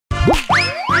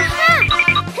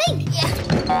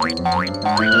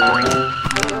Pica,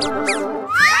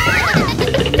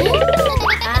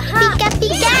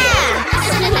 pica!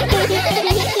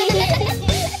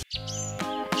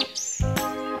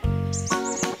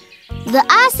 The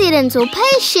accidental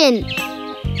patient.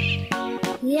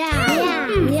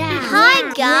 Hi,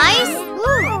 guys.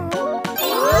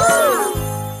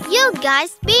 You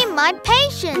guys be my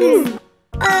patients.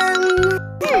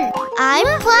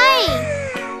 I'm playing.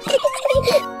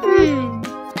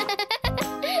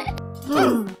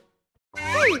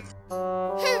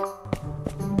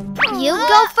 You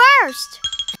go first.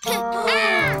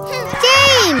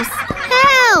 James,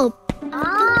 help!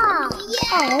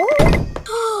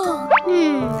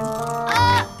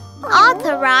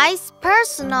 Authorized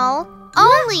personnel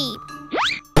only.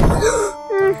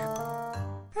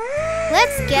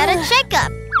 Let's get a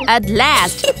checkup. At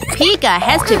last, Pica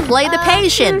has to play the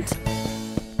patient.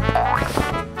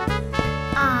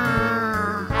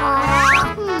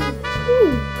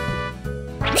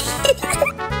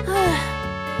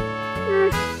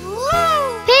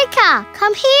 Pica,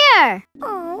 come here.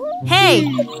 Hey,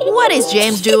 what is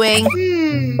James doing?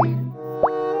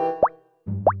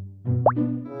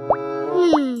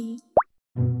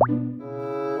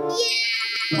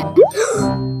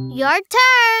 Your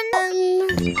turn.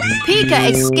 Pica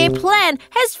escape plan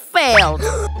has failed.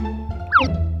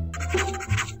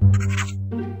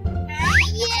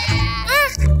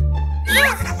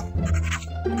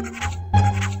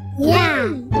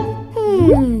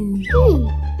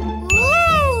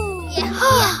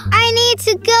 I need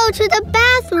to go to the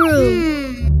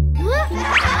bathroom.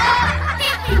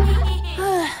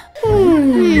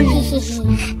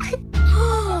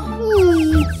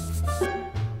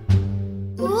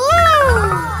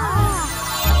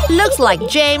 Looks like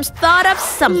James thought of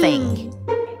something.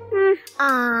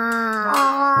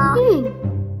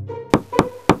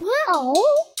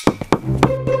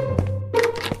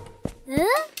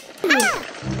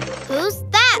 Who's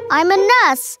that? I'm a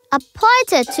nurse,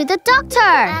 appointed to the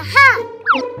doctor.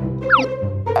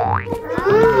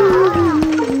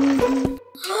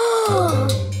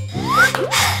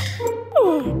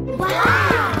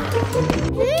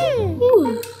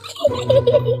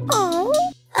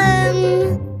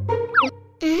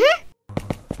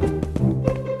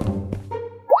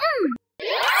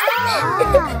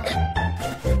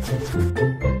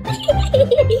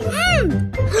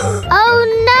 Oh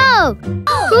no!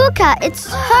 Pica, it's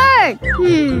hurt!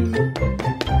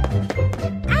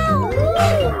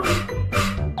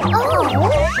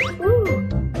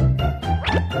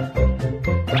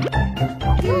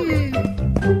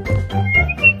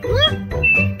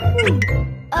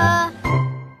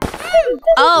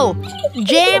 Oh,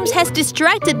 James has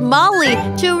distracted Molly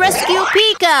to rescue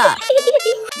Pica.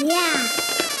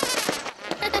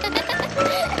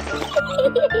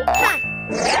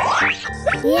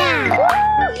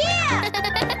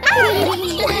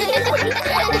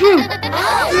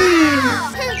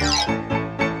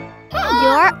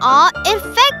 You're all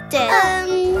infected.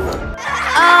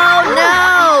 Oh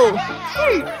no!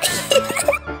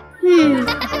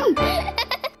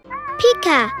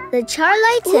 Pica, the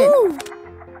charlatan.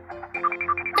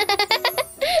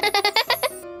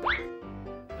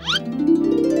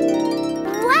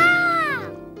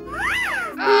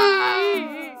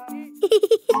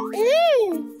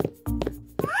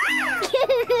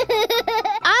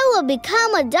 I will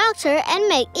become a doctor and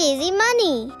make easy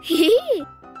money.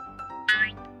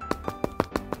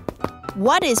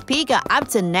 What is Pica up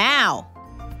to now?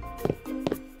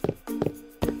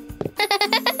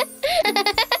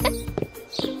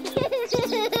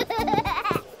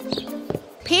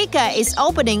 Pica is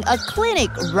opening a clinic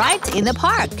right in the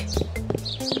park.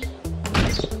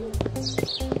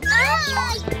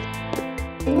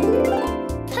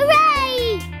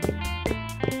 Hooray!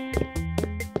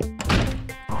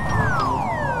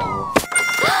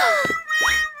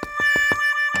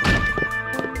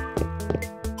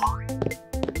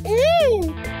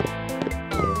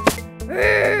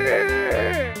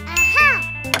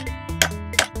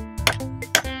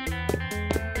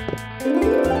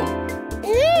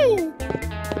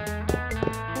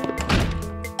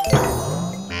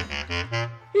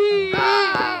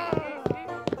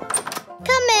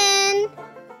 Come in.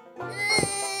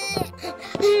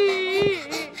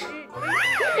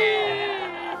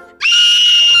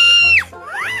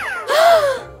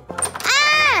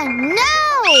 Ah, no!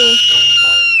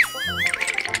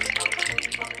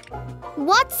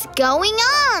 What's going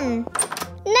on?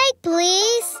 Night,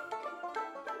 please.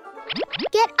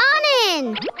 Get on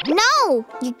in. No,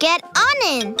 you get on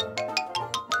in.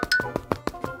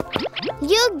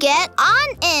 You get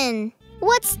on in.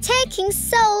 What's taking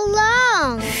so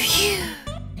long?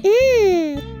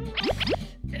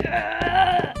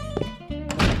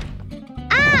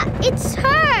 It's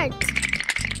hurt.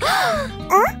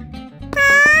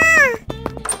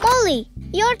 Molly,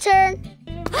 your turn.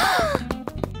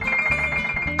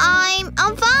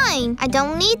 I'm fine. I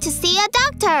don't need to see a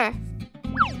doctor.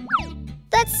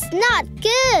 That's not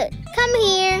good. Come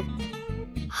here.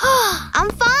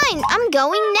 I'm fine. I'm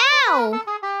going now.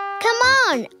 Come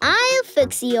on. I'll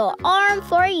fix your arm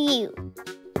for you.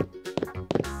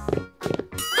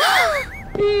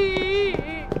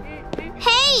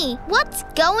 Hey, what's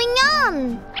going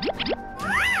on?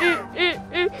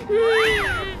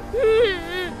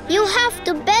 You have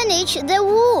to bandage the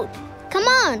wound. Come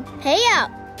on, hurry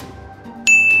up.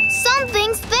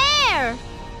 Something's there.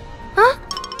 Huh?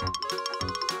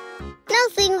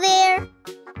 Nothing there.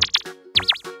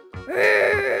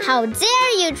 How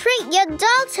dare you treat your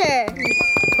daughter?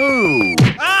 Who?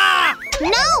 Ah!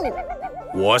 No!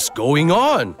 What's going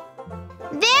on?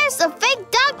 There's a fake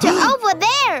doctor over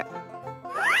there.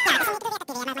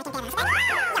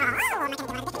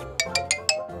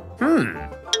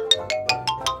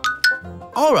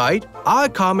 All right, I'll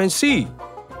come and see.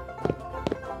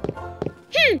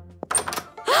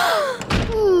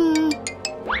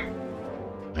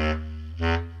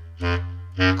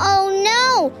 Oh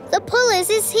no! The police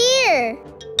is here.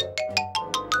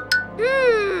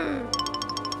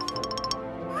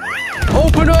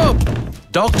 Open up!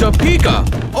 Dr. Pica,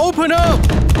 open up!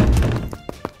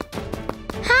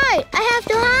 Hide! I have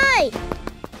to hide.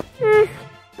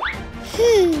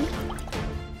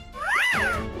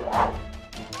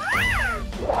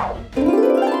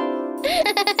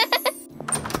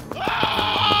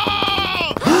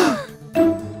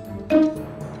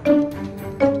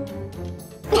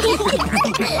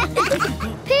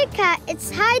 Pica,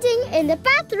 it's hiding in the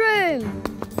bathroom.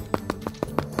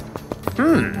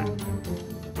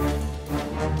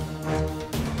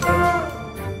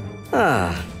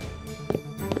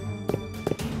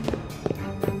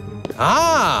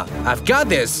 Ah, I've got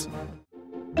this.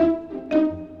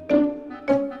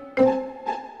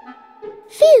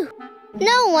 Phew!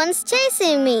 No one's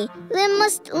chasing me. They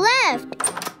must left.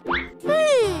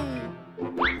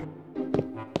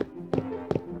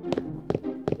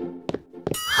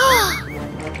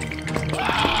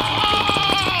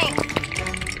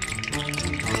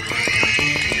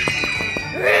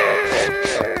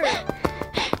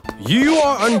 You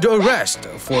are under arrest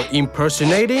for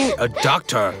impersonating a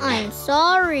doctor. I'm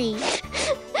sorry.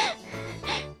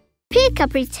 Pica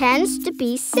pretends to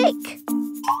be sick.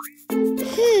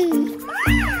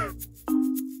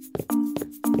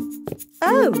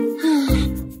 Oh.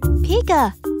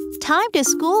 Pica, time to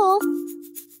school.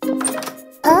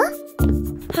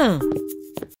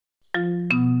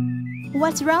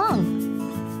 What's wrong?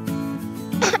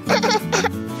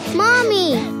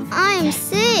 Mommy, I'm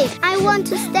sick. I want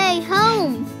to stay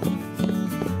home.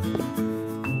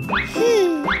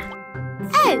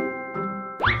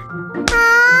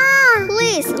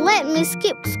 Please let me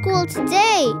skip school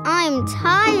today. I'm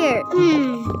tired.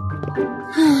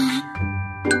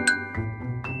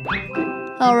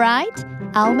 All right,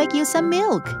 I'll make you some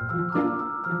milk.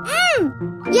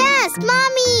 Yes,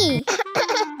 Mommy.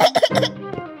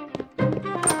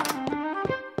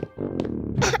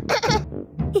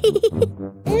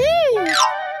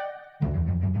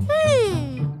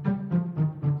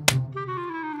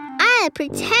 I'll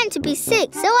pretend to be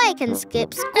sick so I can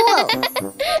skip school.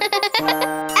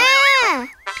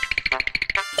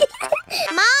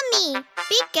 Mommy,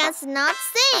 Pica's not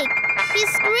sick. He's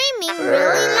screaming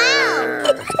really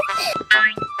loud.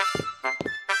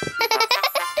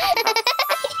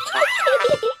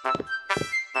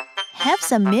 Have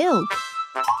some milk.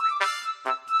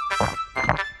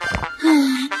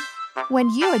 When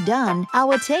you're done, I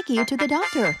will take you to the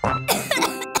doctor.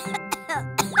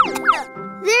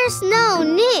 There's no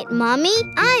need, Mommy.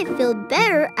 I feel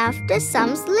better after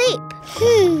some sleep.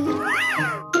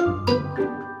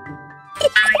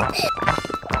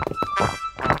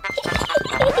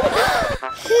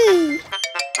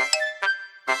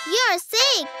 You're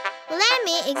sick. Let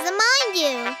me examine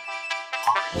you.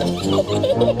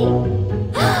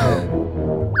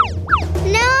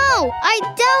 No, I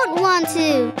don't want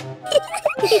to.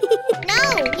 No,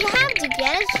 you have to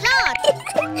get a shot.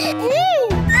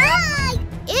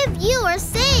 If you are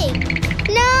sick.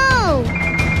 No.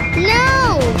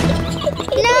 No.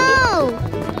 No.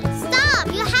 Stop,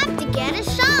 you have to get a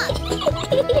shot.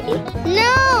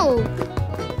 No.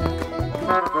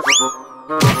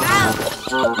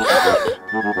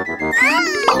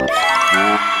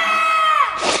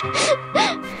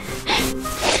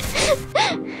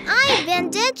 I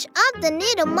bandaged touch up the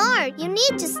needle more. You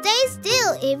need to stay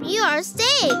still if you are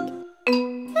sick.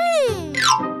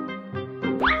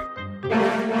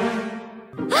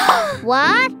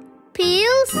 What?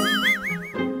 Pills?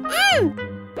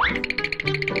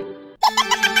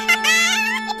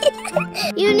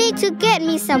 You need to get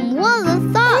me some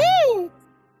wolfoo.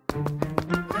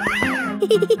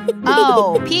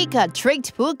 Oh, Pica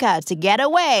tricked Puka to get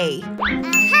away.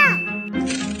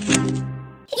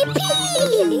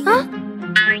 Yippee! Huh?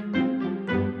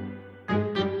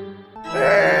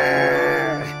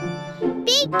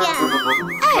 Pica!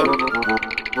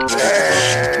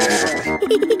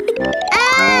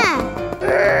 Ah!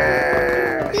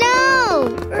 No!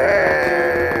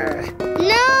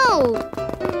 No!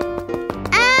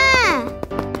 Ah!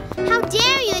 How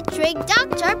dare you trick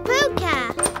Dr. Puka?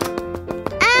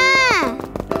 Ah!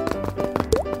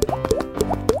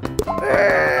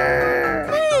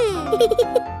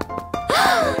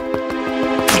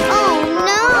 Oh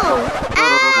no!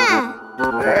 Ah!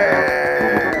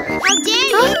 How dare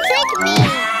you trick me?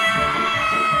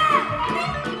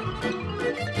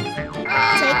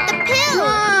 Take the pill!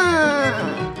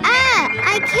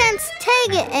 I can't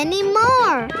take it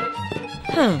anymore.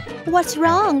 What's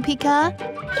wrong, Pica?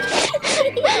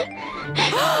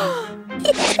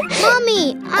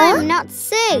 Mommy, I'm not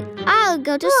sick. I'll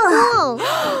go to school.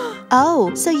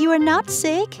 Oh, so you are not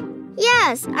sick?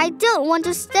 Yes, I don't want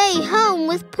to stay home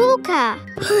with Puka.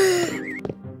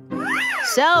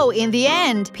 So, in the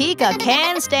end, Pica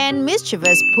can't stand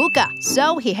mischievous Puka,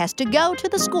 so he has to go to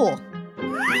the school.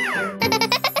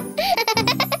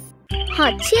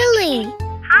 Hot chili.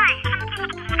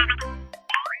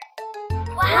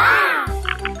 Wow!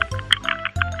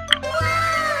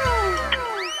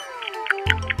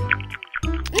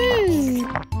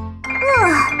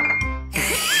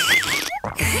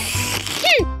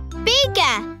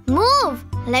 Pica, move.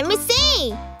 Let me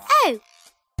see. Oh.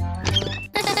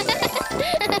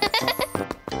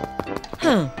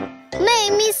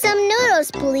 Make me some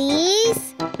noodles,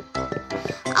 please.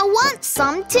 I want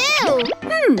some too.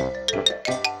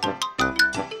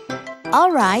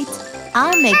 All right,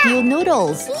 I'll make you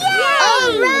noodles. Yay!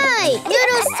 All right,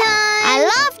 noodles time. I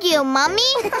love you,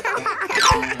 Mommy.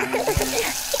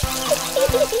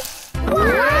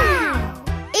 Wow!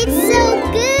 It's so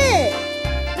good.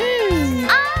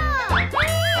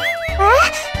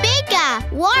 Pica,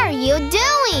 what are you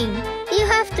doing? You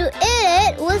have to eat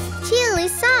it with chili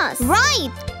sauce.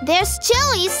 Right, there's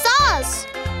chili sauce.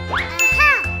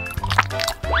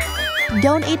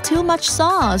 Don't eat too much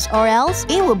sauce or else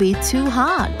it will be too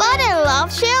hot. But I love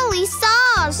chili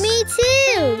sauce. Me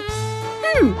too.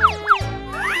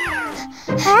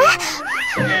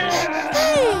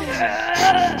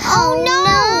 Oh no!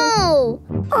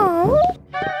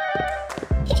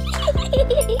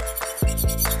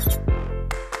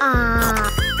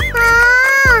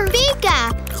 Pica,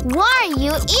 why are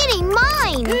you eating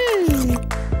mine?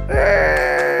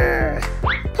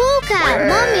 Puka,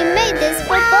 Mommy made this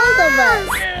for both of us.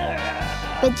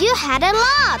 But you had a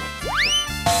lot.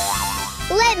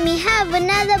 Let me have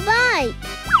another bite.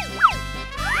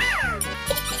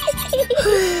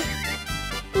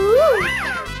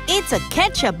 It's a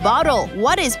ketchup bottle.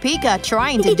 What is Pica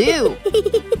trying to do?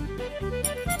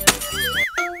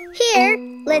 Here,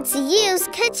 let's use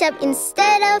ketchup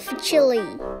instead of chili.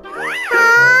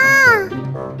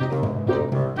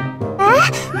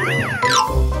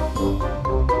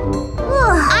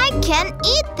 I can't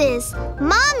eat this.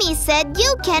 Mommy said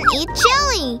you can eat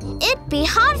chili. It'd be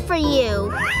hard for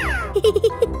you.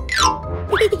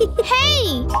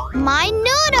 Hey, my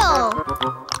noodle.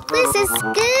 This is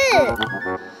good.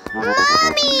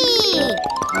 Mommy!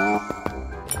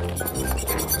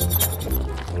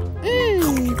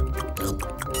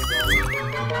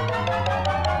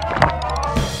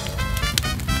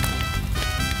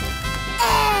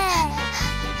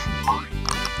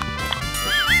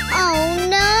 Oh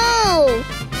no!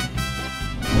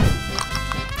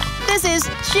 This is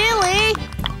chili.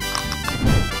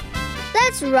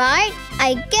 That's right.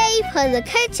 I gave her the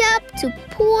ketchup to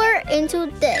pour into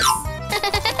this.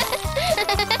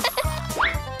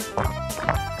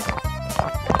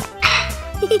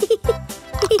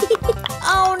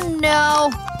 Oh no!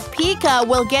 Pica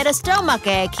will get a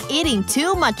stomachache eating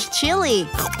too much chili.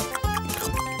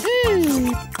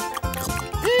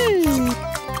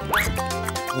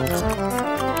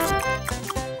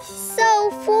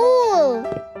 So full.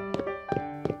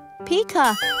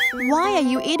 Pica, why are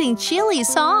you eating chili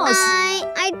sauce?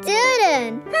 I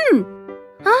didn't.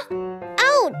 Huh?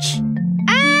 Ouch!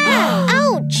 Ah!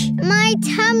 Ouch! My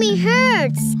tummy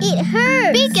hurts. It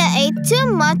hurts. Pica ate too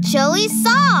much chili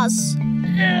sauce.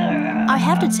 I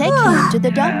have to take him to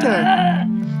the doctor.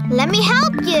 Let me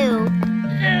help you.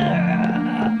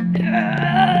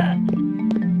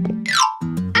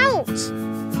 Ouch!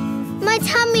 My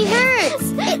tummy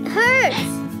hurts. It hurts.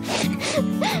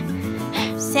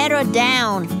 Settle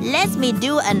down. Let me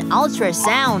do an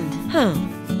ultrasound.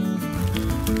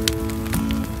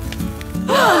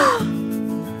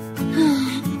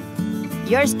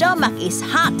 Your stomach is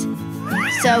hot,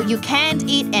 so you can't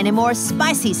eat any more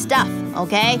spicy stuff,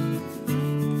 okay?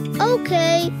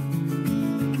 Okay.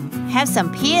 Have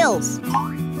some pills.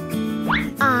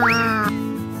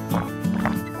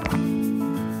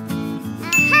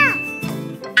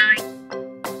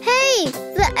 Hey,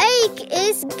 the ache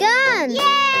is gone.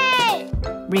 Yay!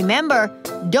 Remember,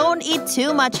 don't eat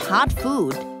too much hot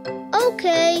food.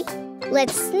 Okay.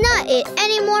 Let's not eat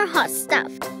any more hot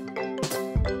stuff.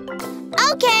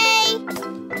 Okay.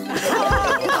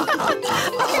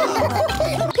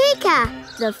 Pica,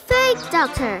 the fake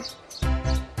doctor.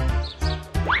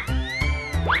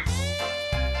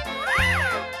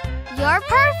 You're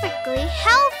perfectly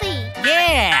healthy.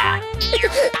 Yeah!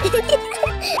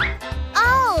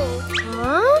 Oh.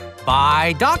 Huh?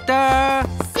 Bye, doctor!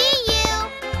 See you.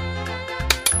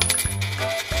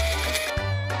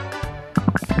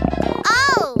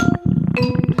 Oh.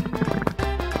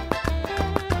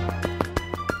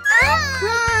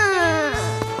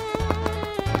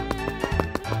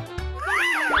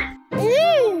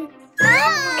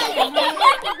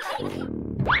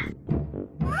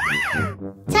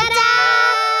 Ta-da!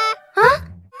 Huh?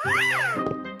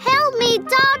 Help me,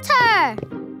 doctor!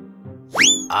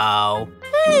 Oh.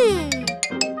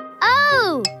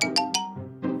 Oh!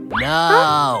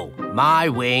 No! My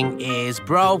wing is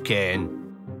broken.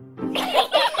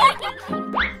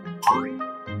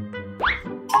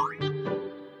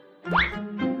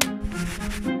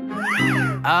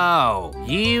 Oh,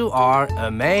 you are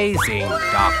amazing,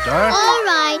 doctor. All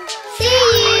right. See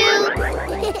you.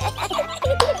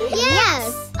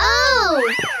 Yes. Oh!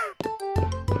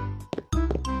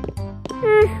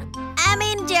 I'm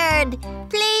injured.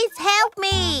 Please help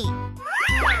me.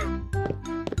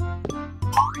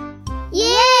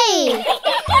 Yay!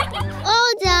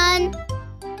 All done.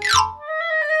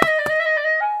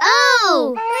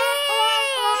 Oh!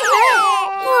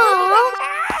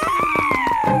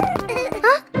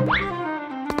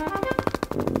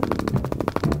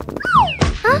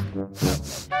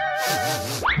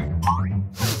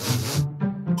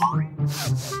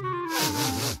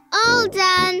 All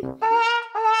done.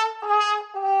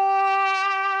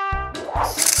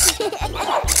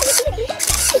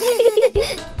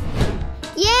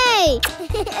 Yay!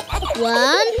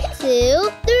 1, 2,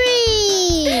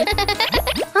 3.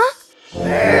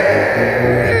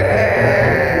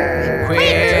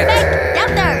 Quit!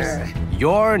 Doctors!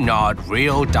 You're not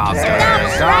real doctors.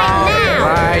 Stop right now.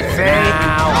 Right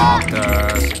now,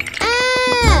 doctors. Oh!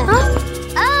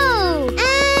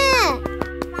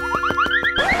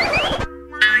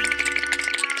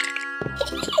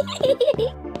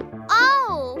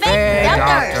 Oh! Fake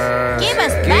doctors! Give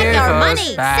us back our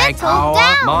money! Back Settle our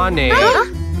down. money.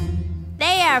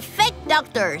 They are fake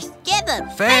doctors! Get them!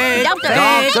 Fake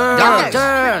doctors!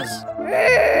 doctors.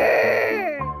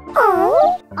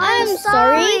 I'm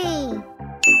sorry.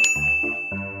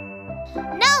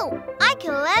 No, I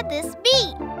can let this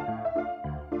be.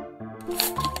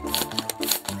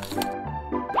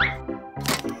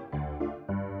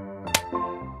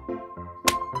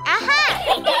 Aha!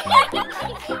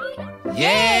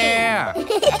 Yeah!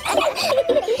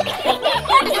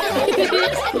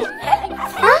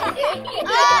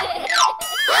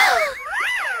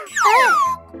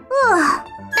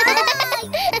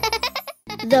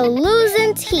 The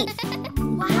loosened teeth.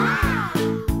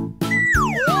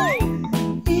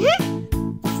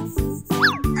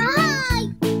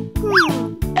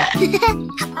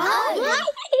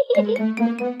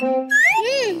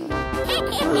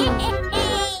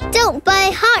 Don't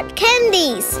buy hot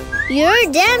candies.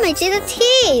 You're damaging the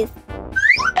teeth.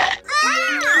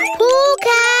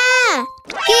 Puka!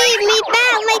 Give me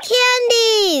back my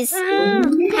candies!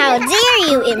 How dare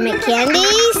you eat my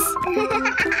candies?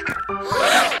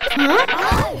 Huh?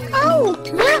 Oh!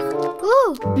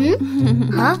 Oh!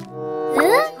 Huh?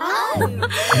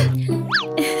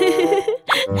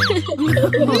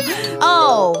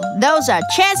 Oh, those are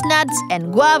chestnuts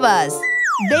and guavas.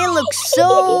 They look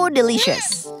so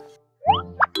delicious.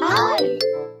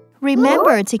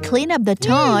 Remember to clean up the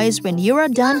toys when you are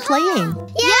done playing.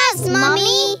 Yes,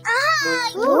 Mommy!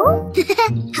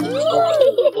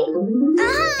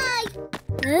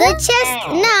 The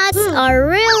chestnuts are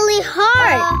really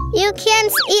hard. You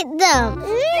can't eat them.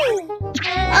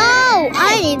 Oh,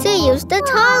 I need to use the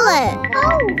toilet.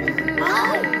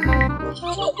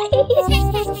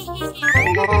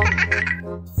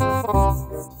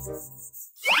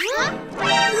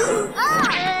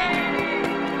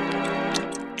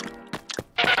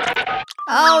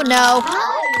 Oh no!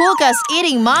 Puka's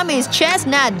eating Mommy's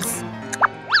chestnuts.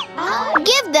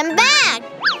 Give them back!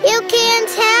 You can't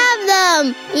have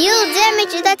them! You'll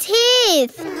damage the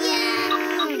teeth!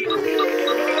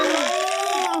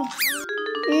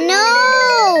 No!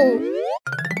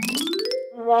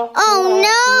 Oh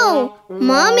no!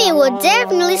 Mommy will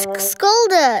definitely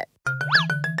scold us.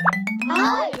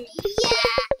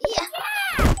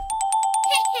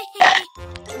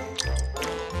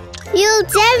 You'll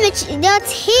damage your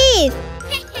teeth!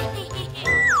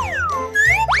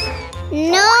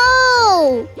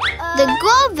 No! The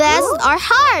guavas are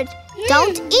hard.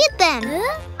 Don't eat them.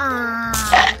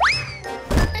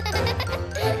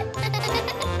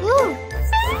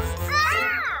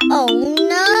 Oh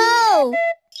no!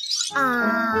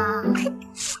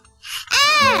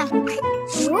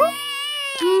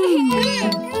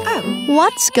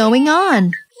 What's going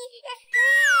on?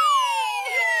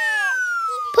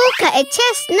 Puka ate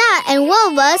chestnut and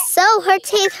Wolva, so her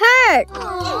teeth hurt.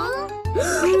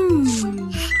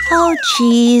 Oh,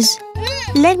 jeez.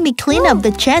 Let me clean up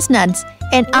the chestnuts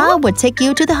and I will take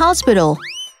you to the hospital.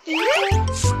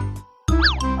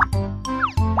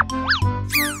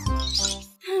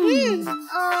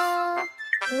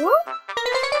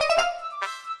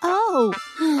 Oh,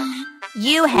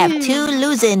 you have two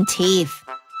loosened teeth.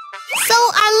 So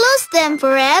I lose them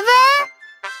forever?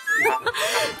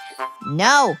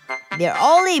 No, they're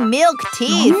only milk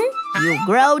teeth. You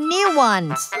grow new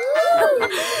ones.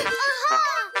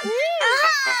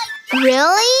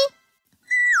 Really?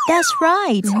 That's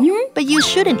right. But you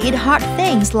shouldn't eat hard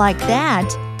things like that.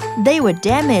 They will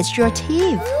damage your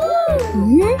teeth.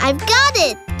 I've got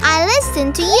it. I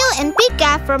listen to you and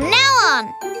Pica from now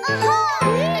on.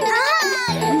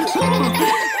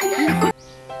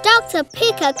 Dr.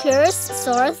 Pica cures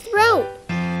sore throat.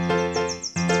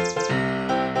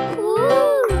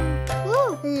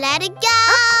 Let it go.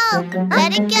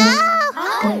 Let it go.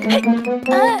 Let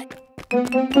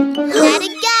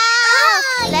it go.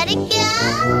 Let it go.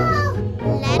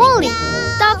 Molly,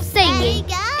 stop singing.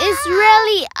 It's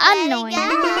really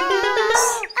annoying.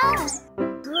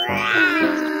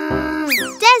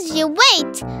 Just you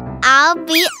wait. I'll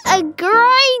be a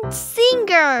great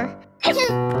singer.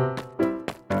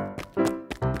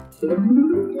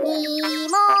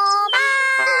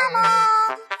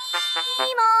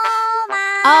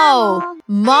 Oh,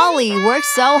 Molly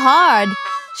works so hard.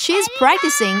 She's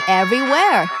practicing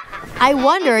everywhere. I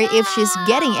wonder if she's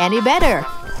getting any better.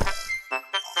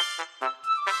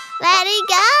 Let it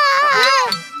go.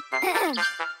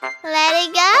 Let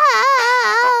it go.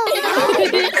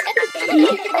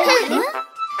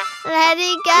 Let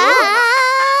it go.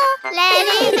 Let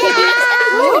it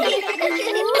go.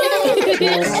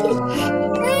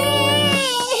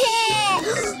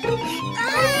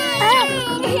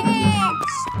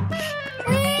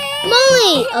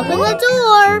 Molly, open the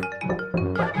door.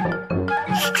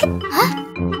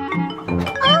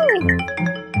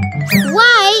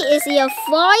 Why is your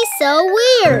voice so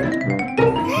weird?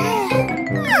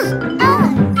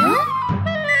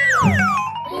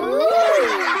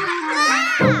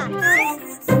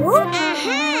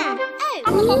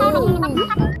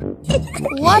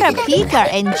 What are Pica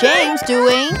and James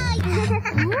doing?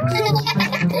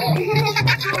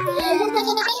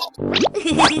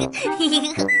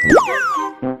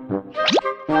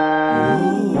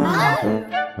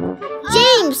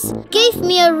 James, give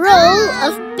me a roll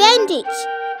of bandage.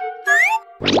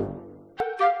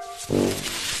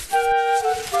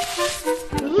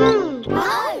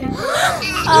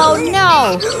 Oh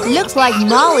no! Looks like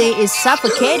Molly is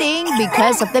suffocating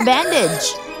because of the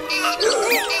bandage.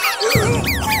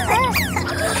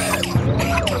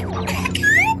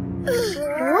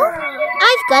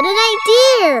 I've got an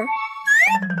idea.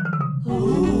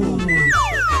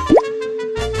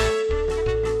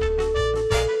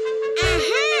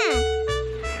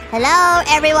 Hello,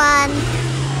 everyone.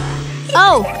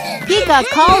 Oh, Pica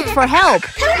called for help.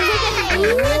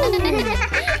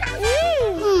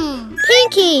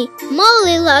 Pinky,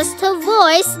 Molly lost her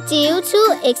voice due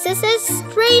to excessive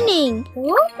straining.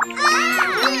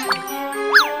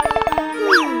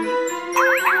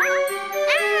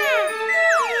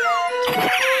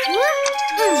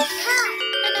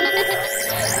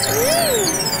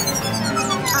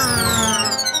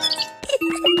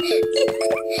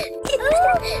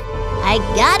 I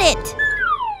got it.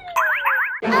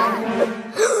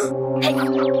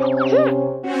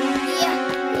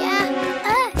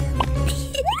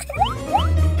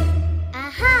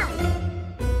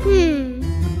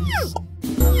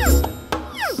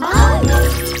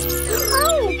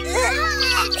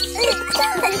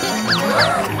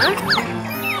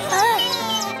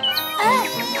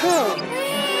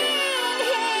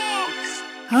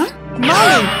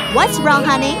 Molly, what's wrong,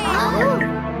 honey?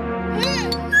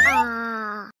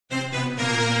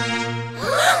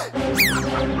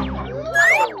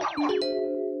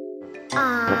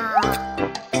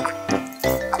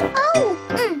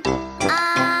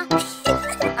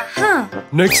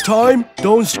 Next time,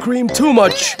 don't scream too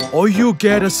much or you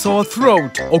get a sore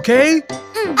throat, okay?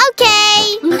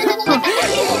 Okay.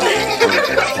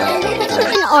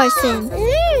 Orson.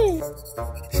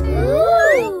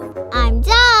 I'm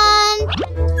done.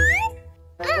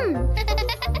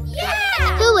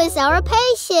 Who is our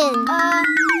patient?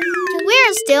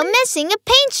 We're still missing a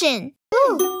patient.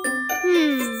 Who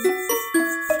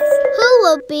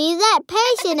will be that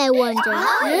patient, I wonder?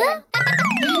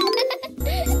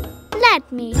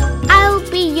 Let me. I'll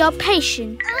be your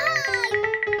patient.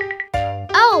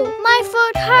 Oh, my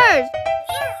foot hurts.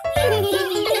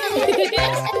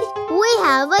 We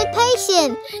have a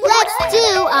patient. Let's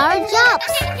do our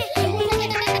jobs.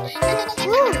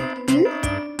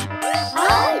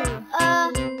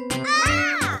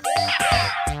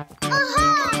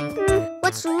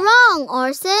 What's wrong,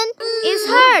 Orson? It's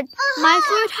hurt. My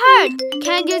foot hurt.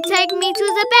 Can you take me to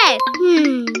the bed?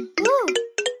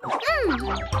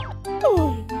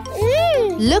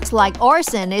 Looks like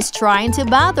Orson is trying to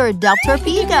bother Dr.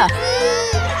 Pica.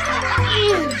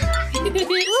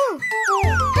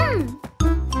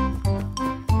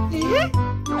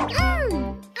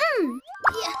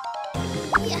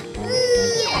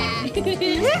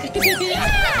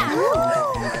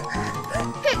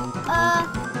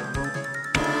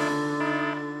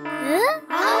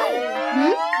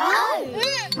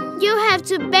 You have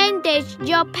to bandage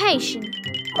your patient.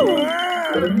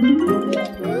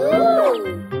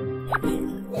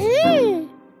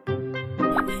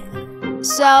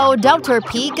 So, Dr.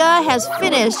 Pica has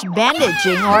finished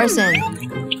bandaging Orson.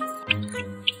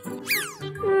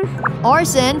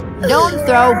 Orson, don't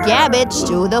throw garbage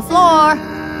to the floor.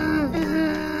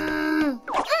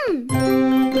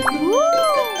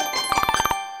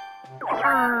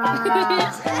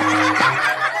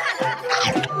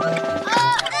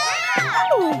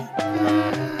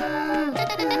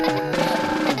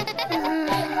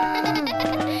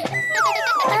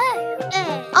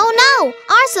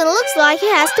 Orson looks like he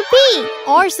has to pee.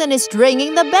 Orson is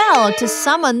ringing the bell to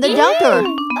summon the doctor.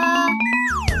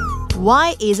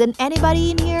 Why isn't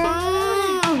anybody in here?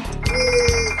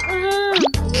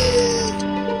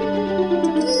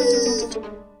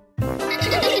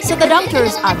 So the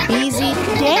doctors are busy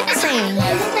dancing.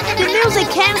 The music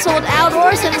cancelled out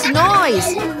Orson's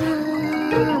noise.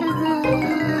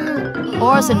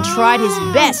 Orson tried his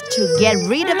best to get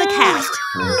rid of the cast.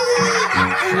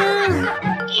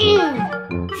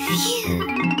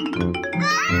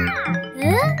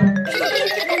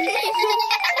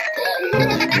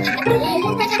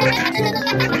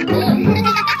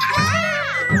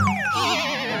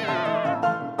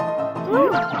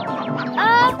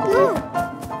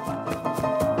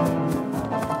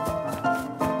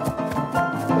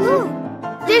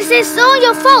 This is all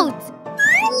your fault.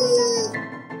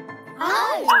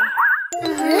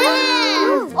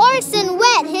 Orson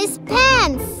wet his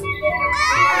pants.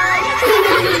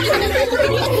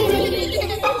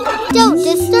 Don't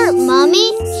disturb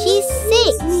Mommy. She's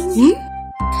sick.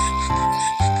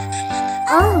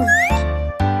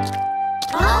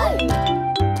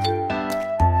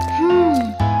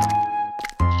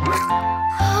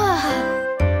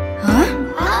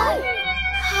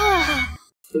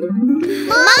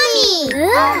 Mommy!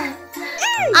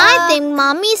 I think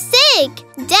Mommy's sick.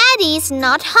 Daddy's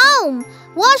not home.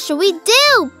 What should we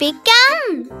do, Pica?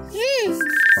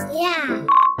 Yeah.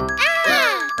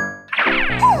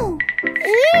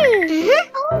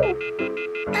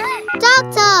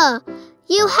 Doctor,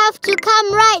 you have to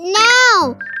come right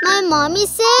now. My mommy's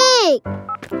sick.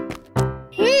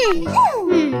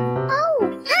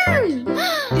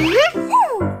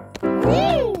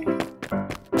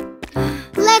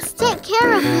 Let's take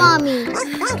care of Mommy.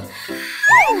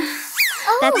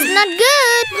 That's not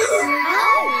good.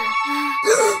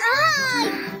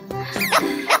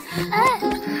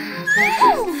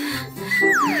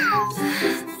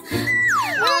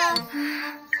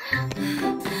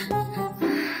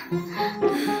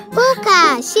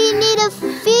 Puka, she needs a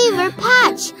fever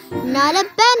patch, not a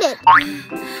bandit.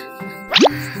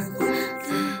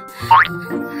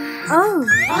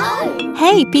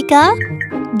 Hey, Pica,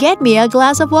 get me a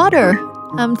glass of water.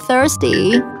 I'm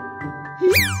thirsty.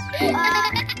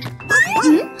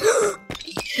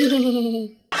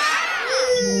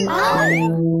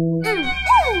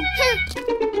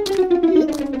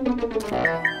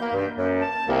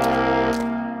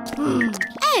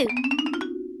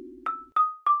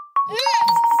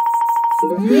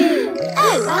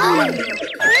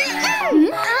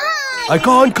 I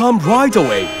can't come right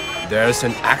away. There's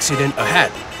an accident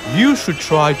ahead. You should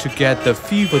try to get the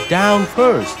fever down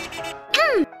first.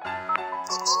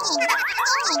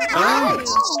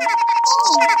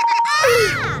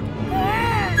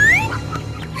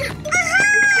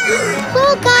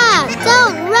 Puka,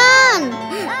 don't run!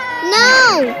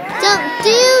 No, don't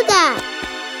do that!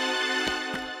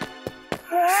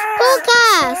 Puka,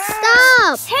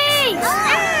 stop! Hey!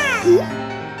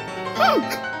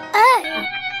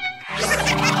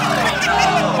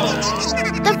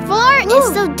 The floor is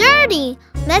so dirty.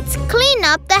 Let's clean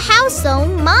up the house so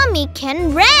Mommy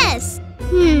can rest.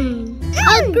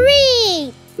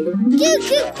 Agreed!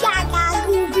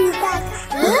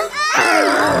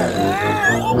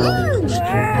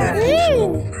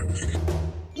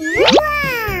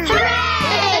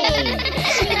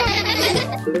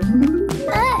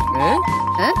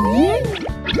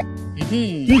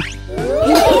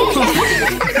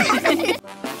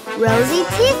 Rosie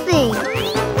Teething.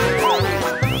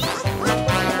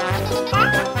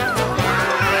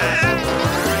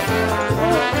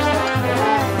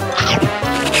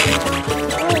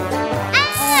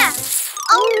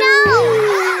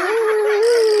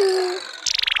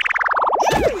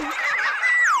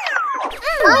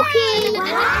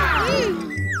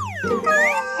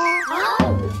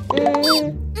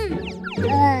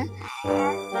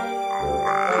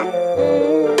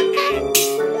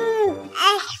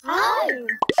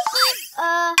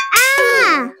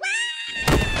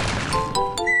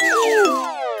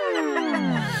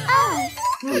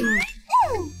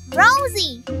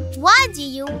 Rosie, why do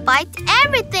you bite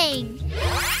everything?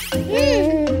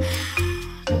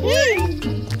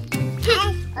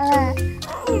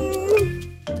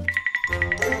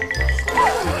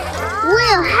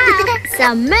 We'll have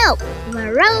some milk when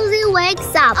Rosie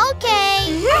wakes up.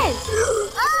 Okay.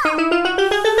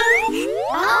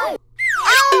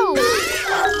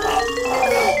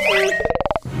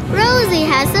 Rosie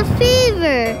has a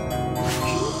fever.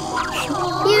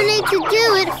 You need to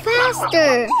do it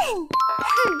faster.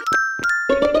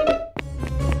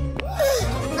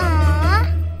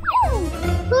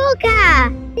 Puka,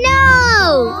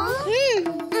 no!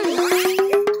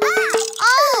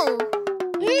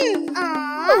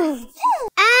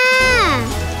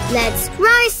 Let's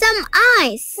try some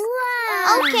ice.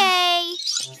 Okay.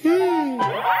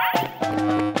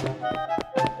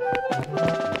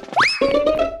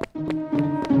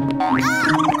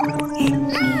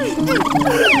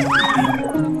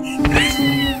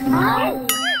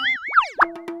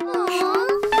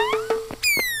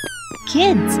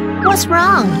 Kids, what's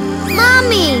wrong?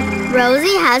 Mommy,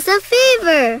 Rosie has a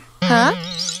fever. Huh?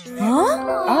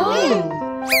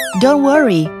 Oh. Don't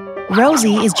worry.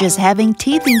 Rosie is just having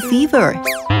teething fever.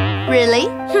 Really?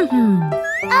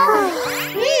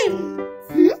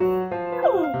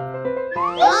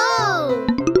 Wow.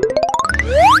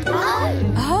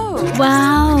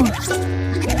 Wow.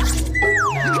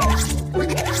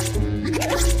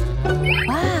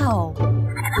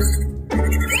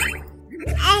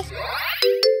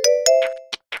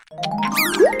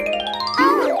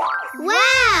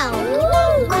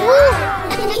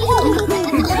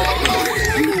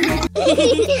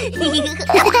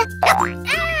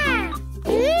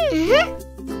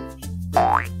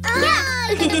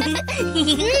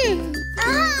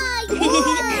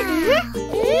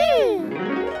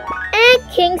 Egg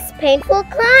King's painful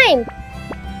climb.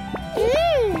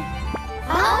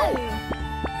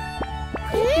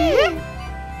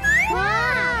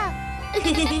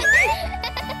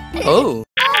 Oh.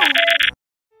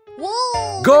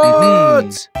 Good!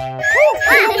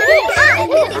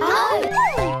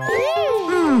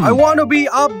 I want to be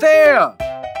up there!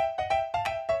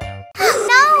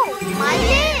 No, my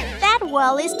lid. That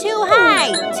wall is too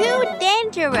high. Too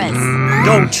dangerous.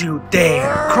 Don't you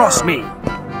dare cross me!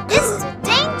 This is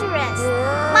dangerous.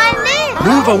 My lid.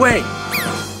 Move away!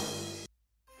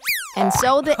 And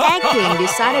so the Egg King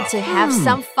decided to have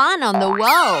some fun on the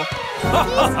wall.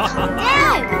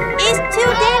 It's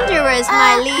too dangerous,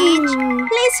 my liege.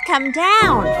 Please come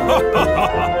down.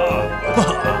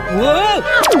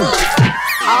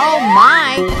 Oh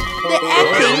my! The Egg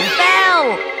King fell.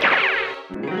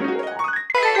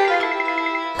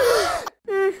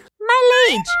 My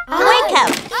liege, wake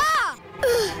up.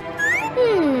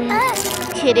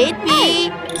 Could it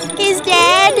be? He's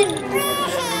dead.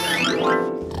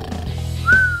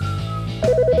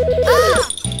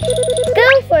 Go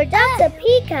for Dr.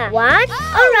 Pica. What?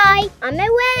 All right, on my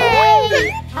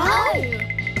way.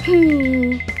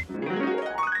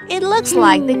 It looks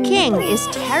like the king is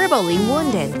terribly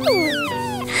wounded.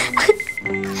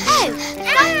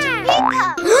 Dr.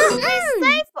 Pica.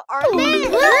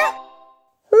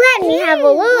 have a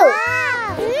look.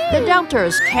 The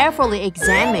doctors carefully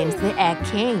examined the egg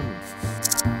king.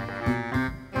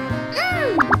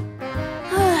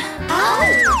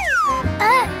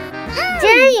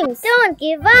 James, don't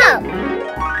give up.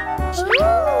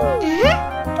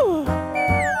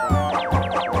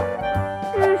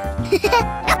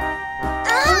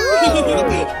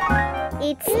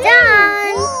 It's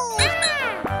done.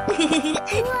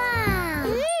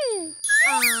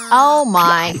 Oh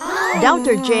my!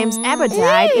 Dr. James'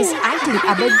 appetite is acting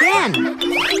up again.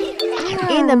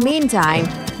 In the meantime,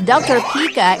 Dr.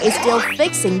 Pica is still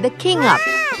fixing the king up.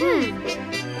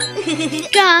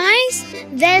 Guys,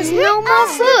 there's no more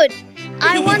food.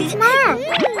 I want more.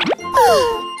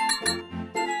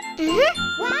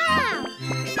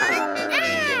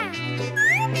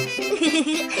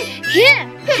 Here,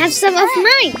 have some of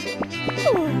mine.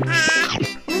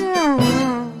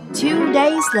 2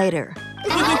 days later.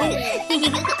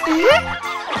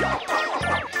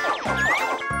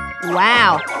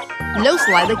 Wow! Looks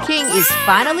like the king is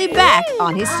finally back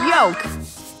on his yoke.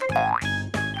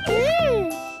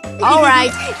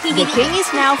 Alright, the king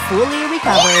is now fully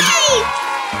recovered.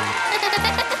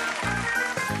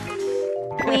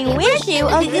 We wish you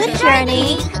a good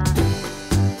journey.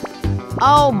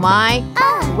 Oh my!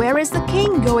 Where is the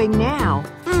king going now?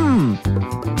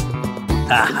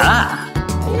 Aha!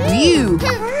 Phew!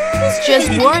 He's just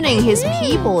warning his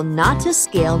people not to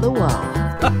scale the wall.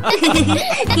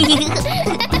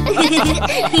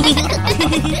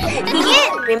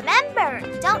 Kid, remember,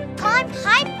 don't climb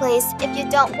high place if you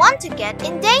don't want to get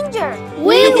in danger.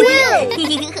 We will.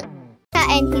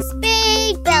 And his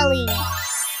big belly.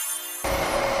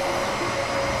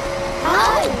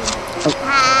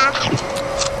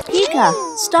 Pica,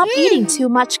 stop eating too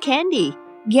much candy.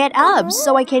 Get up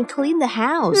so I can clean the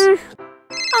house.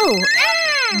 Oh,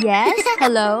 yes,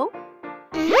 hello?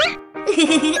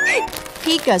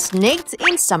 Pica sneaked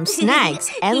in some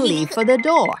snacks and leave for the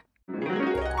door.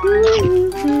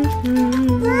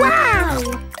 Wow!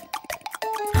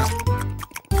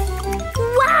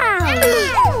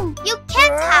 Wow! You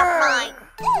can't have mine.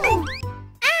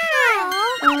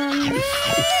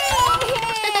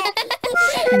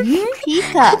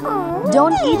 Pica,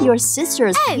 don't eat your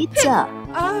sister's pizza.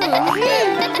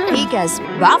 Pica's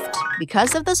buffed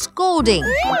because of the scolding.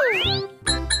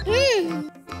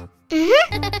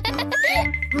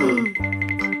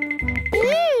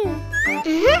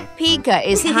 Pica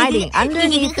is hiding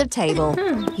underneath the table.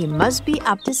 He must be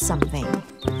up to something.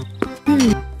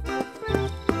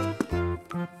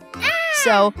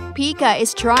 So, Pica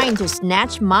is trying to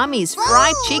snatch Mommy's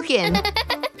fried chicken.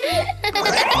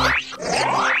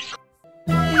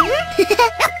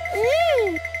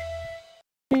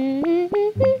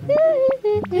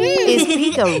 Is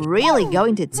Pica really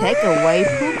going to take away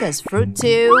Puka's fruit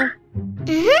too?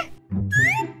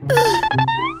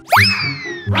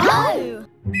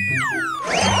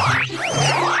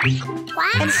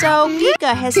 And so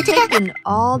Pica has taken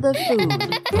all the food.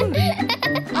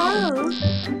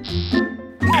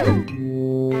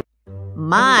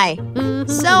 My,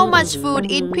 so much food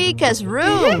in Pica's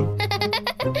room.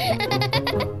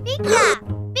 Pica!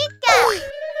 Pica!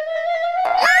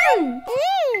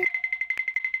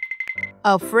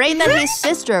 Afraid that his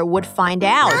sister would find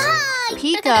out,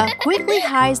 Pica quickly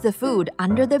hides the food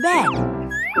under the bed.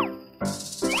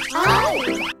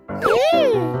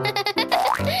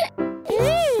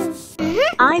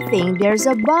 I think there's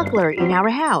a burglar in our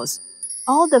house.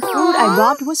 All the food I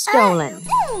bought was stolen.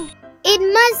 It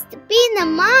must be the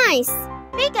mice.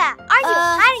 Pica, are you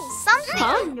hiding something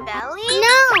in your belly?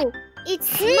 No, it's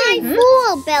my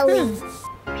full belly.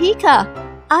 Pica,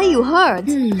 are you hurt?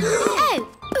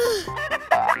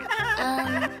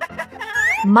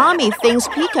 Mommy thinks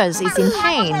Pica is in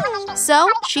pain, so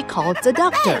she called the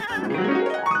doctor.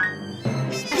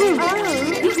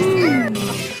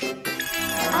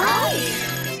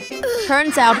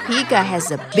 Turns out Pica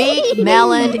has a big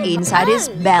melon inside his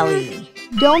belly.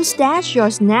 Don't stash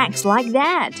your snacks like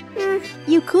that.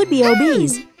 You could be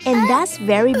obese, and that's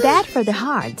very bad for the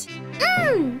heart.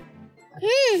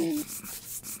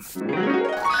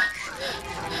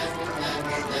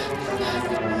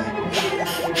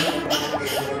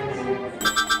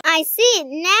 I see it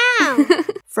now.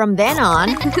 From then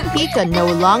on, Pica no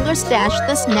longer stashed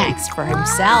the snacks for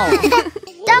himself.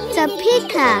 Dr.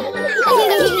 Pica.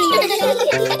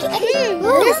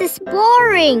 This is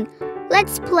boring.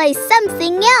 Let's play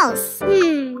something else.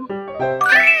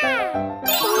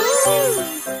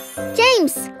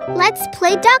 James, let's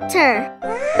play doctor.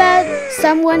 But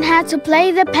someone had to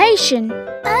play the patient.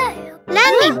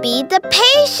 Let me be the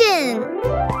patient.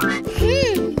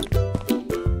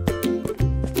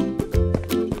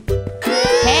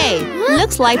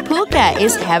 Looks like Puka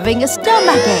is having a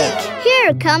stomachache.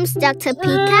 Here comes Dr.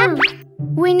 Pica.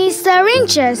 We need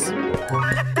syringes. No,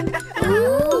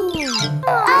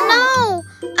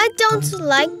 I don't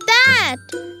like that.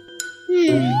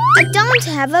 I don't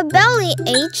have a belly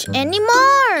ache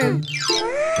anymore.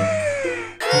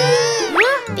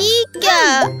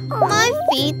 Pica, my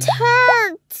feet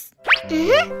hurts.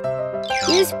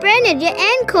 You sprained your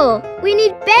ankle. We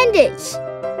need bandage.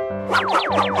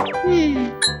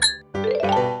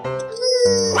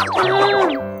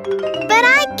 But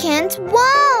I can't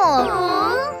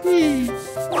walk.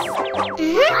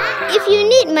 If you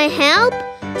need my help,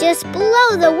 just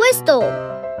blow the whistle.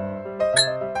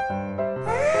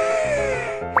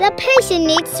 The patient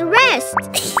needs rest.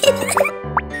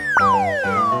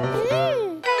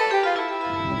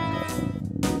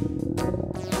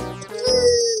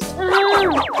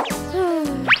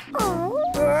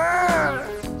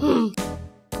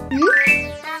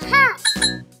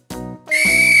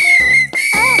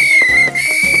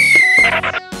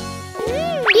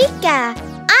 Pica,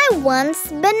 I want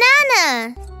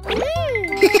banana.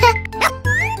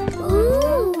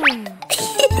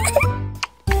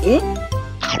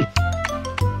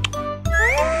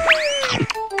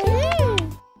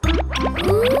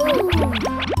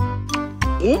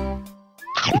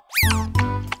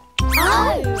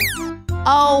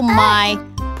 Oh my!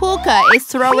 Puka is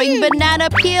throwing banana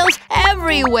peels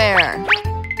everywhere.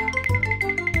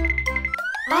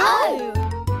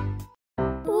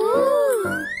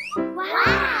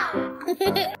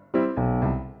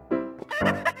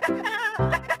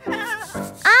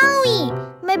 Owie,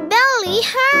 my belly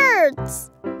hurts.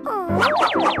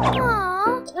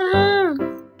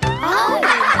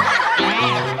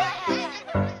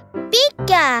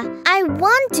 Pica, I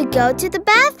want to go to the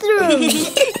bathroom.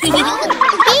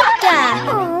 Pica.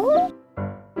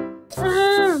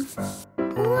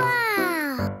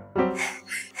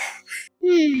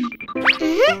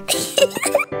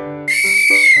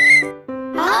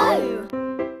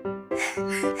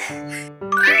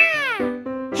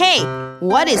 Hey,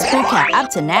 what is Puka up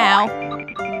to now?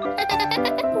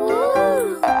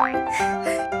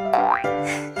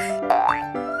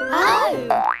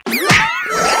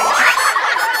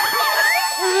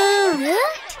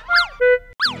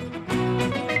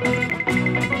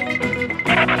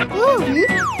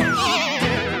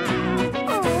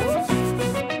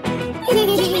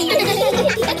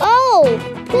 Oh,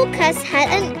 Puka's had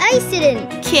an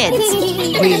accident. Kids,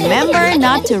 remember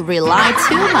not to rely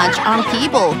too much on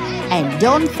people and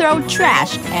don't throw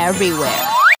trash everywhere.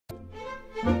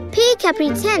 Pica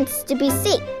pretends to be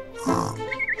sick.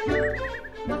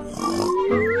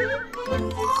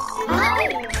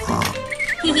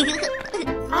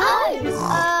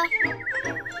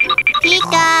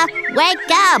 Pica,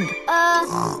 wake up!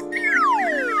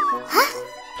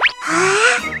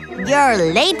 You're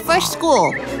late for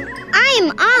school.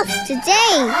 I'm off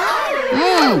today.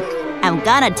 I'm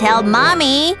gonna tell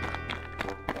Mommy.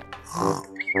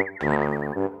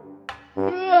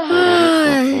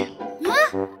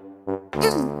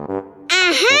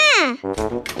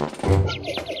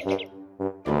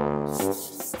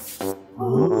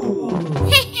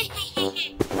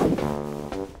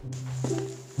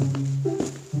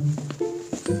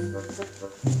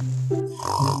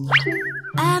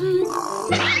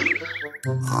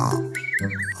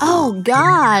 Oh,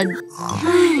 God.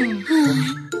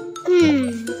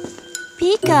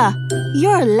 Pica,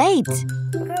 you're late.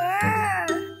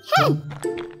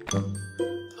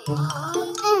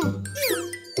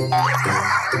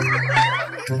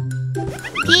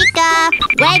 Pica,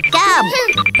 wake up!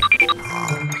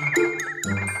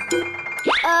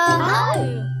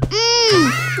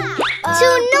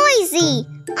 Too noisy.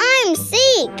 I'm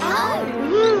sick.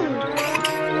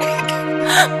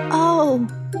 Oh.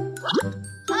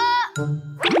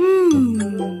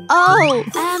 Oh.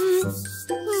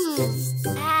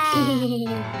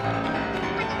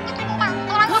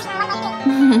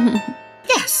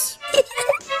 Yes.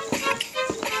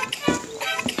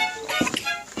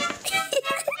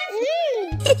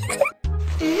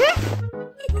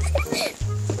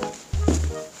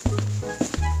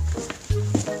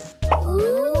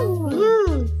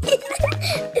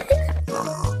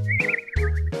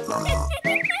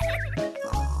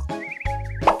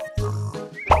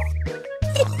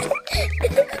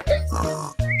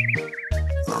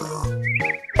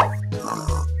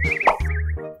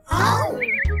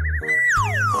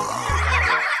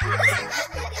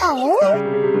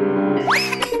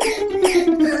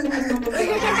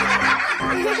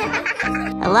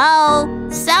 Hello?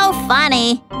 So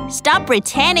funny. Stop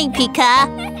pretending, Pica.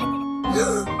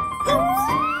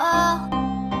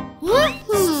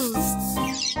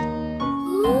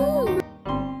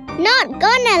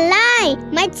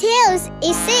 my tail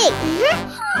is sick.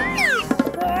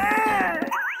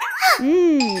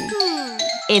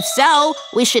 If so,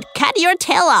 we should cut your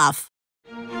tail off.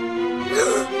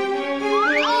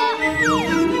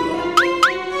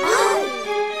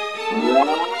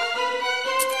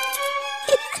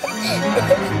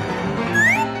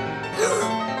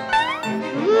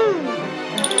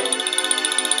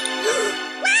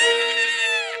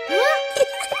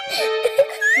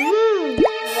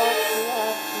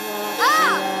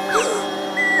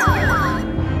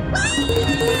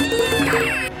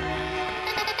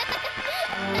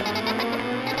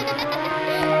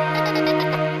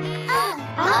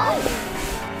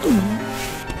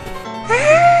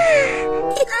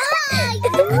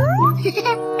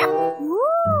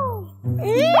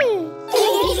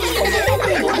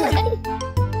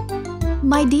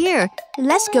 My dear,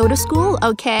 let's go to school,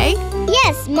 okay?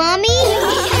 Yes, Mommy.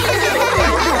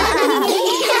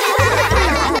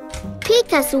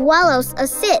 Pica swallows a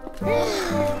seed.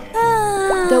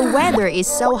 The weather is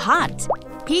so hot.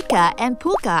 Pica and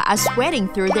Puka are sweating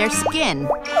through their skin.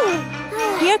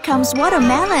 Here comes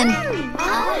watermelon.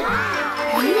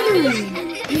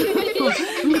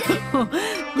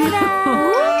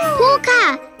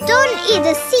 Puka, don't eat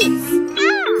the seeds.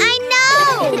 I know.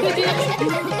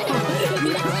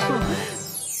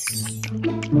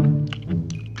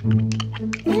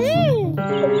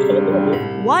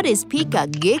 What is Pica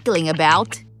giggling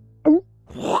about?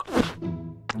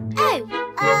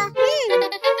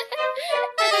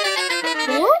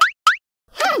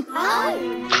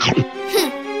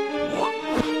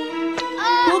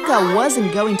 Puka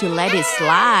wasn't going to let it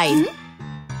slide.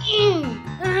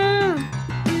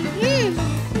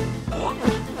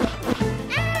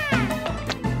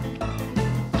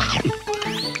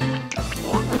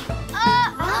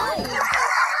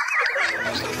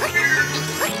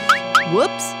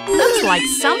 Whoops! Looks like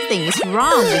something is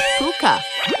wrong with Puka.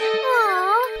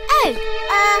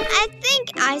 I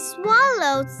think I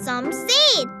swallowed some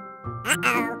seed.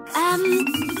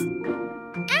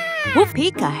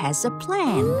 Pica has a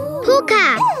plan.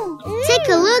 Puka, take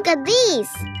a look at these.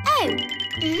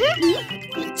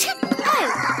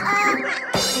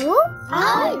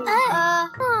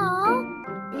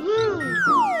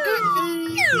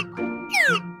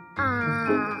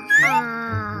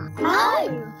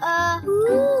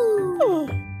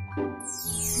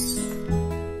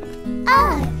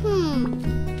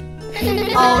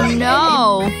 Oh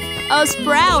no! A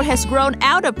sprout has grown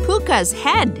out of Puka's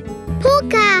head.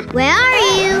 Puka, where are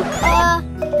you?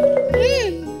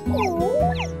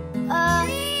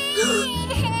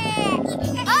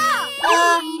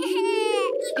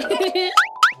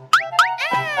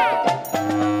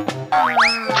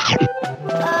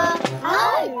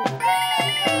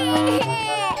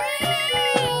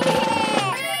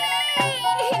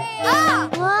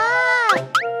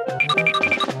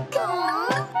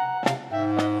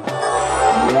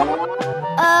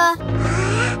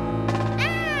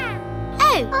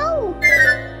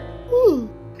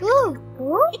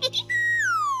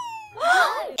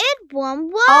 It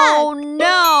won't work. Oh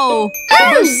no!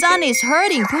 The sun is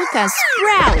hurting Puka's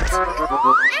sprout.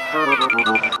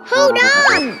 Hold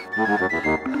on.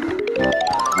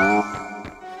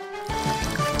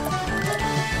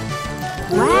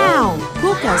 Wow!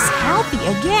 Puka's healthy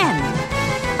again.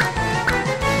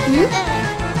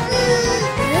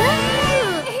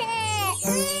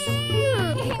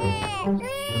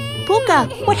 Puka,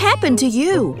 what happened to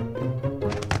you?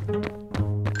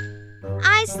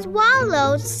 I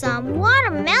swallowed some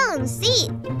watermelon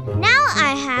seed. Now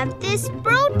I have this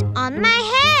sprout on my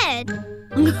head.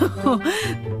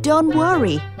 Don't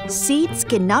worry. Seeds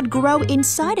cannot grow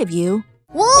inside of you.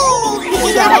 Whoa!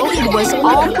 So it was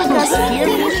all Puka's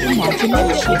fearful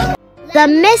imagination. The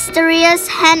mysterious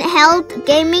handheld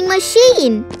gaming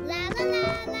machine.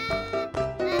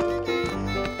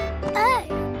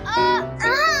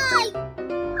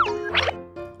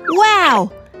 Wow!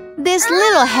 This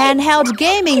little handheld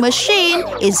gaming machine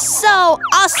is so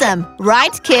awesome,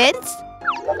 right, kids?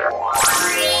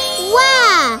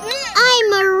 Wow!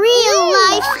 I'm a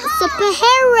real-life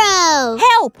superhero!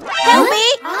 Help! Help me!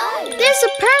 There's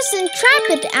a person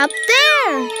trapped up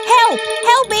there! Help!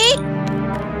 Help me!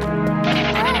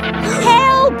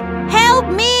 Help! Help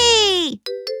me!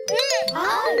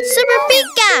 Super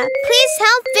Pica, please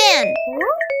help Finn!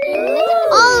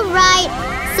 Alright,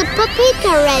 Super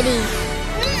Pica ready!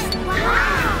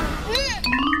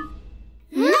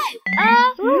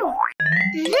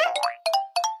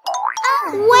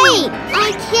 Wait,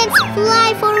 I can't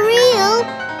fly for real!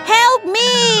 Help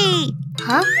me!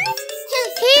 Huh?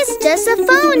 He's just a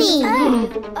phony!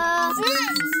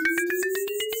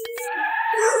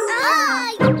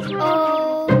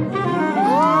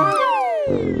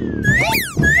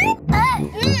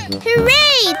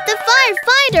 Hooray! The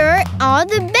firefighter are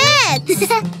the best!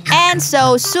 And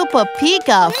so Super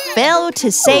Pica failed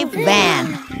to save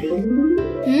Van.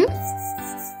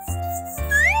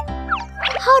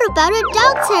 How about a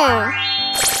doctor?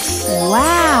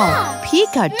 Wow!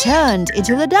 Pica turned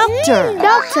into the doctor.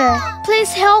 Doctor,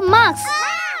 please help Max.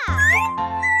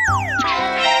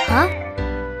 Huh?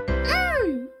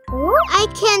 I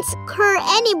can't cure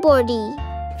anybody.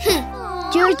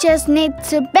 You just need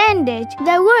to bandage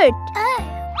the wound.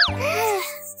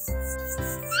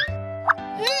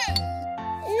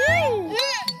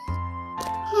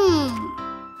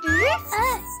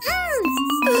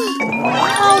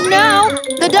 Oh no!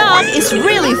 The dog is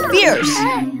really fierce.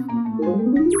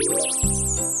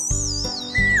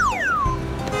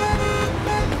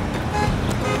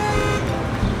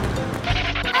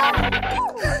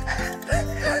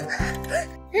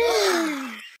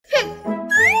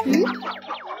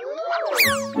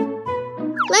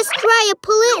 Let's try a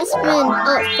policeman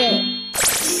outfit.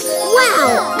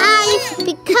 Wow! I've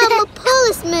become a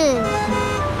policeman.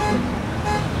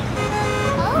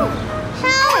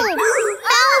 Help!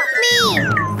 Help me!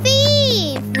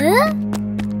 Thief!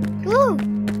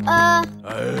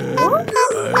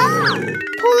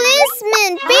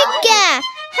 Policeman Pica!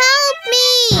 Help me!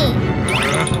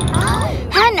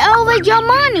 Hand over your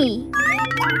money.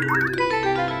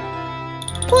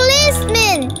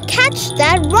 Policeman! Catch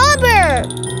that robber!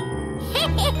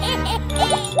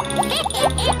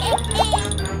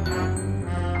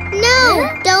 No!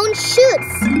 Don't shoot!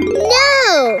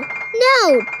 No!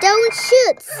 No! Don't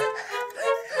shoot!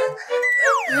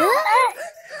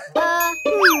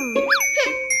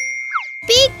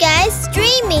 Big guy's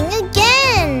dreaming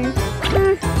again!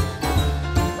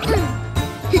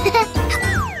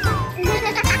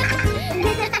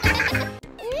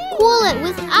 Cool it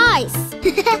with ice!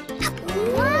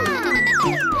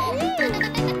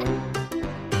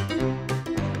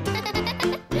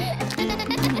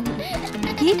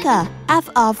 Pica, F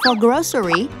off for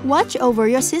grocery. Watch over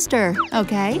your sister,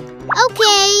 okay?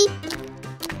 Okay!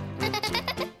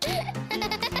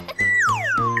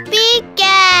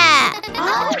 Pica!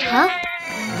 Huh?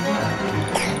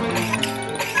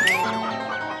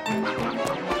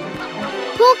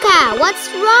 Puka, what's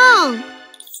wrong?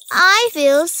 I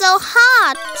feel so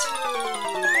hot.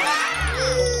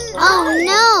 Oh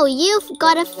no, you've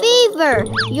got a fever.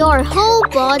 Your whole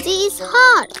body is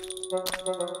hot.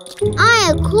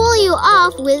 I'll cool you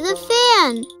off with a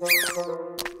fan.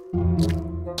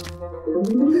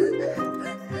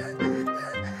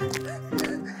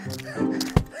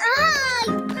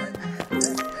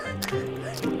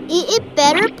 Eat it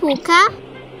better, Puka.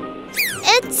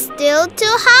 It's still too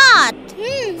hot.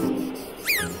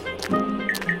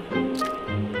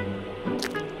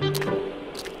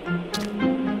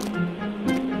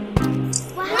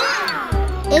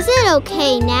 Wow. Is it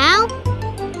okay now?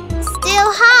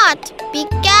 Still hot,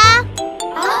 Pica.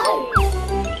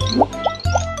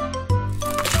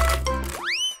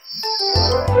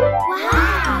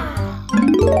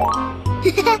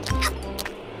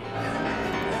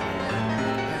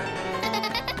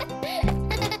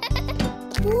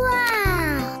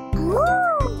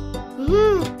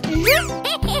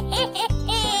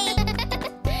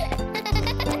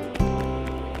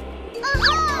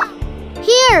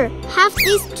 Here, have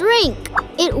this drink.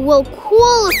 It will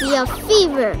cool your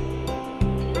fever.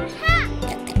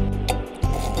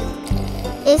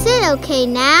 Is it okay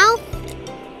now?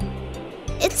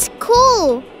 It's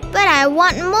cool, but I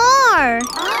want more.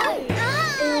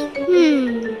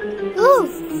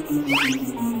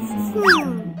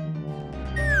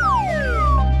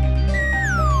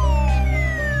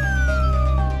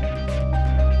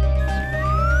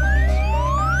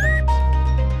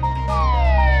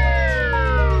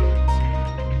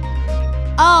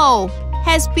 Oh,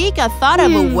 has Pica thought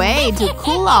of a way to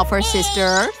cool off her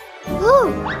sister?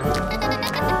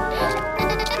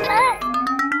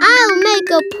 I'll make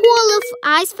a pool of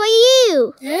ice for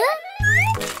you.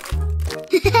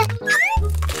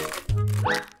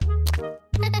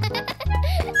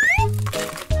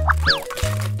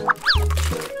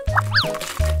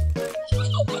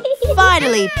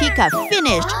 Finally, Pica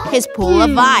finished his pool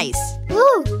of ice.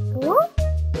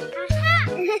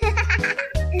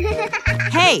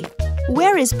 Hey,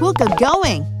 where is Puka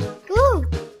going?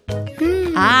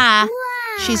 Ah,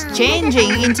 she's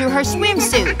changing into her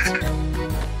swimsuit.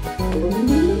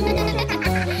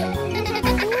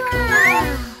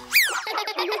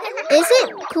 Is it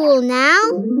cool now?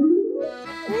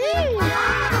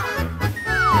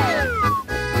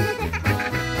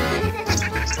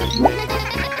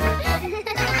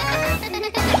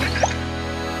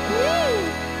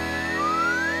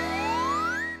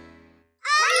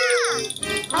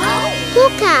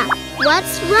 Puka,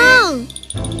 what's wrong?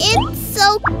 It's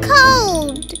so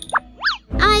cold.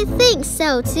 I think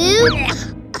so too.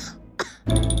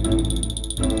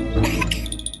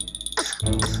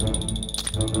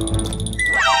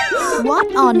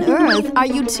 What on earth are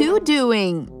you two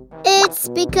doing? It's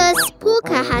because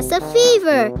Puka has a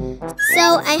fever,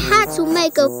 so I had to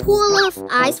make a pool of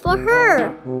ice for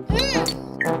her.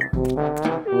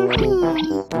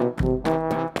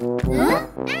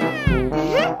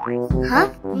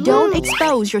 Don't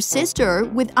expose your sister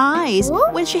with ice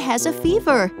when she has a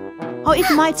fever, or it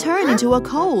might turn into a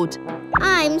cold.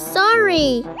 I'm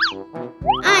sorry.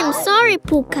 I'm sorry,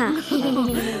 Puka.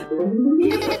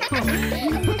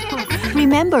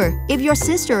 Remember, if your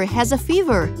sister has a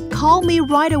fever, call me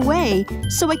right away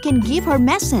so I can give her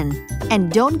medicine.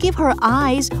 And don't give her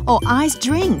ice or ice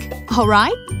drink,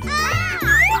 alright?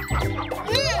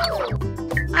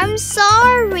 I'm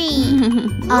sorry.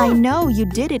 I know you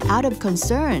did it out of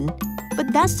concern,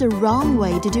 but that's the wrong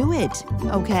way to do it,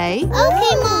 okay?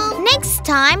 Okay, Mom. Next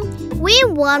time, we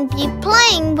won't be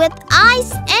playing with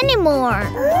ice anymore.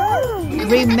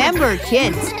 Remember,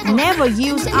 kids, never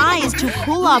use ice to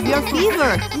cool off your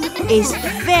fever. It's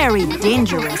very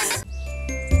dangerous.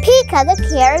 Pica the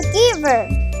caregiver.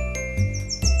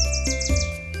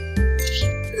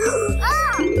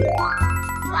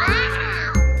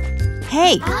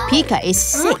 Hey, Pica is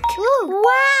sick.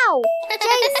 Wow!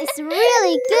 James is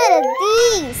really good at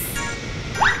these.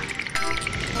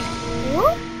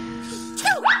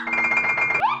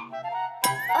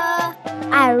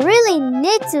 I really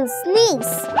need to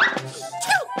sneeze.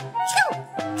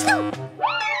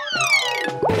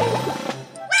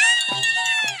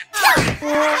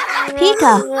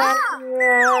 Pica,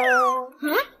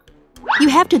 you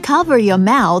have to cover your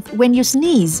mouth when you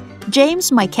sneeze.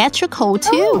 James might catch a cold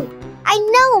too. I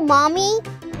know, Mommy.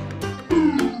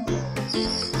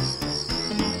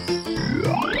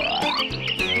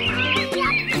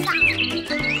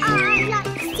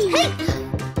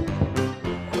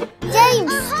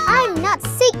 James, I'm not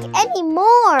sick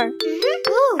anymore.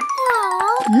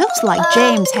 Looks like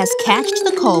James has catched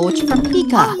the cold from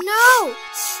Pica. No.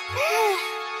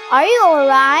 Are you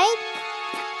alright?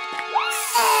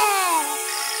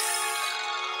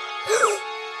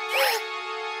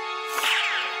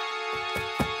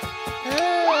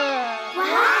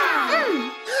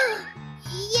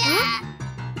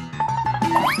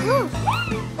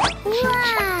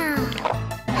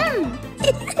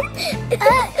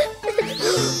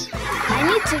 I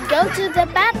need to go to the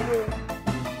bathroom.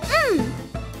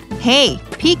 Hey,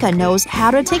 Pica knows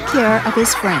how to take care of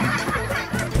his friend.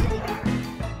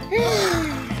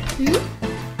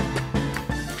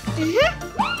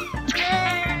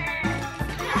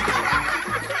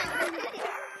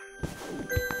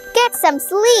 Get some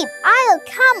sleep. I'll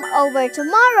come over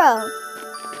tomorrow.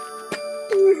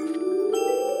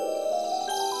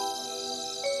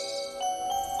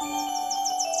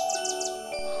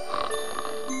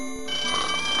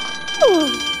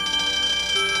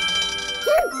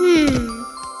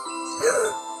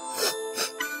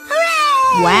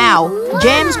 Wow,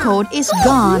 James' cold is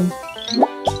gone.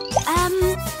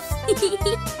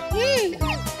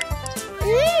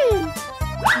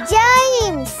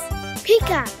 James!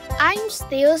 Pica, I'm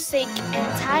still sick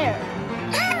and tired.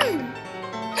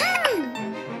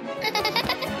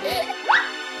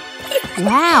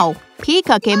 Wow,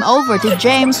 Pica came over to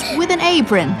James with an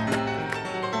apron.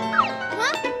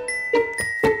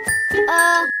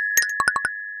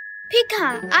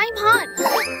 Pica, I'm hot.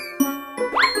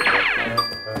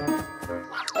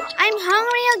 I'm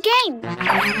hungry again.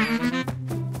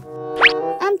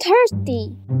 I'm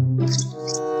thirsty.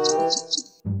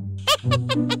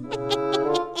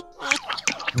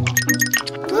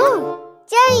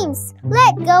 James,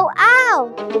 let go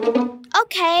out.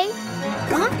 Okay.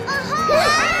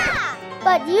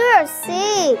 But you're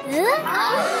sick.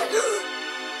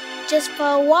 Just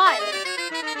for a while.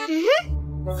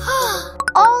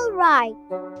 All right.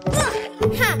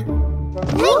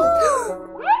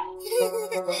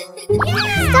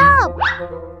 Stop.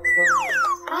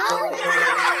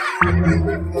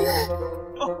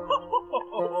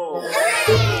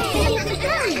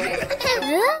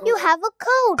 You have a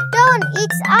cold. Don't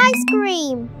eat ice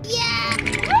cream.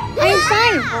 I'm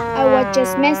fine. I was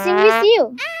just messing with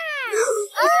you.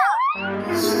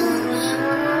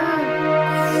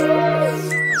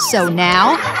 So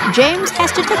now, James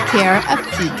has to take care of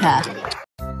Pica.